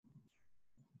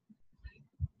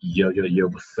Yo,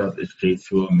 what's up? It's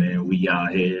J2, man. We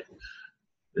out here.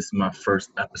 This is my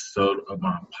first episode of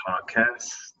my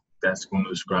podcast that's going to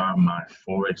describe my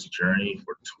Forex journey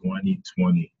for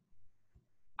 2020.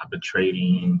 I've been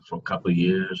trading for a couple of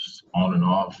years, on and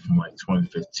off, from like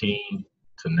 2015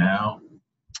 to now.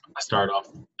 I started off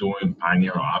doing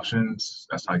Pioneer options.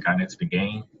 That's how I got into the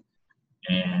game.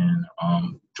 And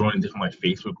joining different like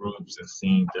Facebook groups and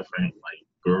seeing different like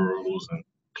gurus and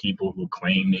people who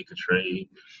claim they could trade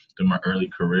through my early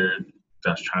career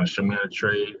that's trying to show me how to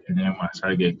trade. And then when I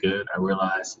started to get good, I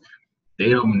realized they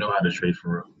don't know how to trade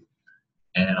for real.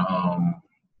 And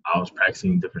I was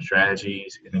practicing different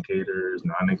strategies, indicators,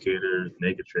 non-indicators,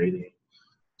 naked trading,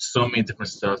 so many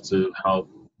different stuff to help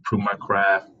improve my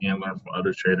craft and learn from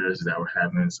other traders that were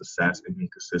having success and being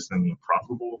consistent and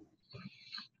profitable.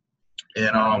 And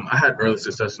I had early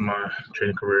success in my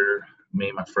trading career,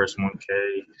 made my first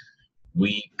 1K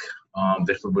week,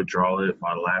 definitely withdraw it,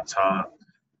 bought a laptop.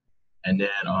 And then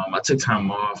I took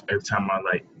time off every time I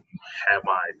like had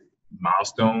my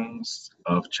milestones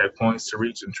of checkpoints to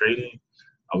reach in trading.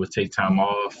 I would take time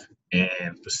off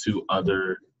and pursue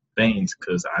other things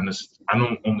because I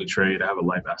don't only trade. I have a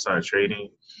life outside of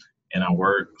trading and I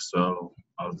work. So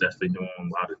I was definitely doing a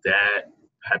lot of that,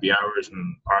 happy hours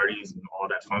and parties and all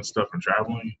that fun stuff and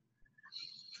traveling.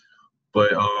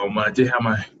 But when I did have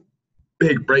my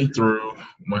big breakthrough,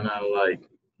 when I like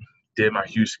did my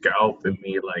huge scalp and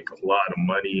made like a lot of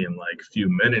money in like a few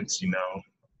minutes, it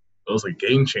was a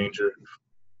game changer.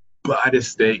 But I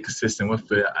just stayed consistent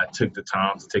with it. I took the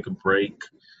time to take a break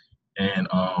and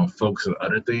focus on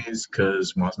other things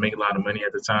because when I was making a lot of money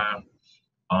at the time,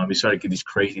 you started to get these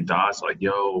crazy thoughts like,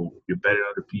 yo, you're better than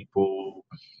other people.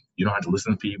 You don't have to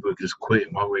listen to people. Just quit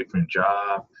and walk away from your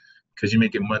job because you're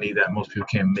making money that most people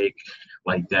can't make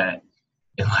like that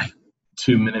in like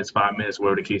 2 minutes, 5 minutes,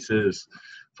 whatever the case is,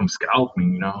 from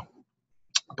scalping,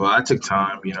 But I took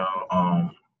time,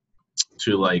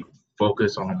 to like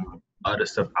focus on other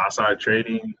stuff outside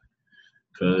trading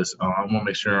because I want to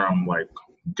make sure I'm like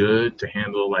good to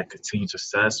handle like continued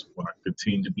success when I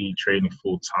continue to be trading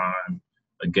full time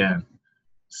again.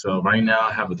 So right now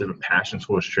I have a different passion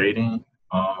towards trading,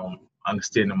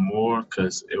 understanding more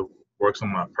because it works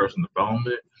on my personal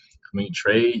development. When you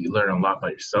trade, you learn a lot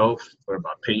about yourself, learn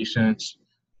about patience,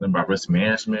 learn about risk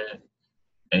management,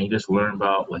 and you just learn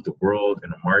about like the world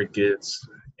and the markets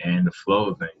and the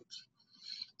flow of things.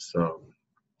 So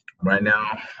right now,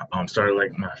 I'm starting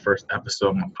like my first episode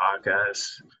of my podcast.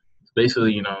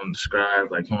 Basically, describe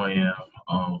like who I am.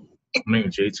 My name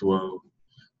is J2O.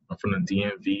 I'm from the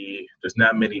DMV. There's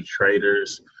not many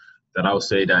traders that I would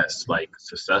say that's like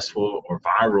successful or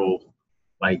viral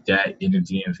like that in the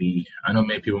DMV. I know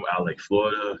many people out like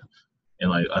Florida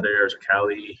and like other areas of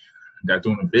Cali that are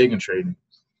doing it big in trading.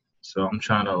 So I'm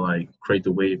trying to like create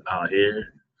the wave out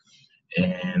here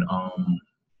and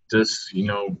just,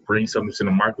 bring something to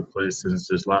the marketplace since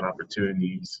there's a lot of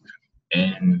opportunities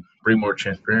and bring more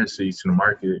transparency to the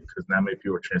market because not many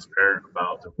people are transparent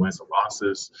about the wins and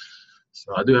losses.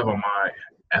 So I do have on my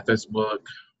FS book,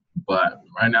 but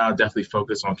right now I definitely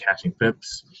focus on catching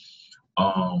pips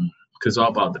because it's all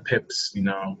about the pips,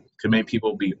 Could make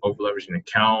people be over leveraging an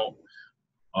account.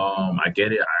 I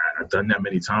get it. I've done that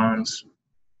many times.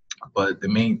 But the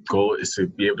main goal is to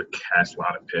be able to catch a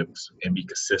lot of pips and be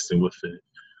consistent with it.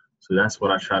 So that's what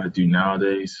I try to do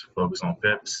nowadays, focus on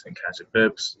pips and catching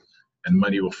pips, and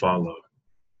money will follow.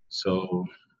 So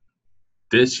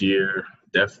this year,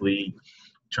 definitely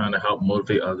trying to help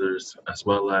motivate others as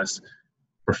well as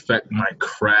perfect my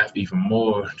craft even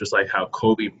more, just like how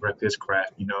Kobe perfected his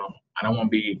craft, I don't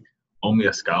want to be only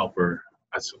a scalper.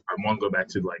 I want to go back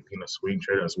to like, swing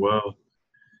trader as well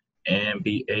and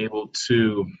be able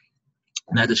to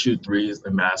not to shoot threes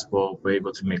in basketball, but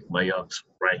able to make layups,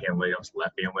 right-hand layups,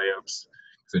 left-hand layups.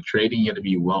 So trading, you have to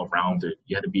be well-rounded.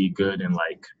 You have to be good in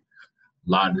like a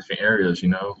lot of different areas,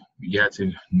 You have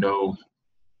to know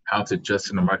how to adjust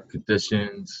to the market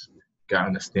conditions, got to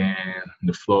understand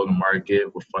the flow of the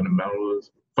market with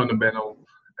fundamental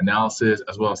analysis,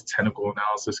 as well as technical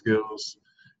analysis skills.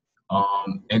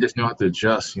 And just know how to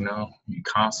adjust, You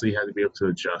constantly have to be able to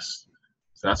adjust.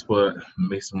 So that's what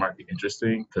makes the market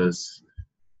interesting because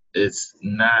it's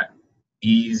not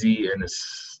easy and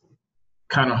it's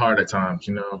kind of hard at times,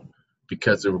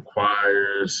 because it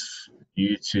requires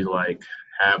you to like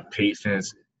have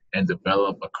patience and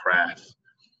develop a craft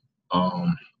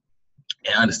and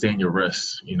understand your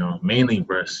risks, mainly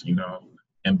risks,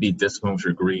 and be disciplined with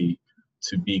your greed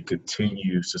to be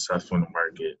continued successful in the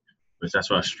market, which that's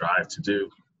what I strive to do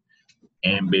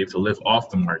and be able to live off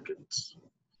the markets.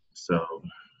 So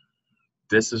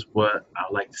this is what I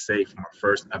like to say for my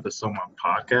first episode of my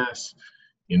podcast.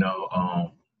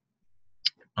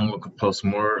 I'm going to post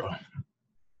more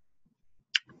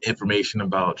information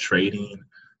about trading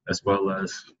as well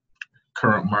as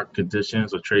current market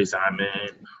conditions or trades I'm in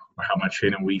or how my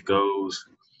trading week goes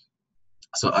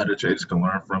so other traders can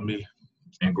learn from me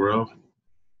and grow.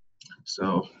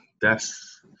 So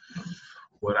that's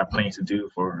what I plan to do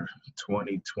for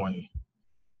 2020.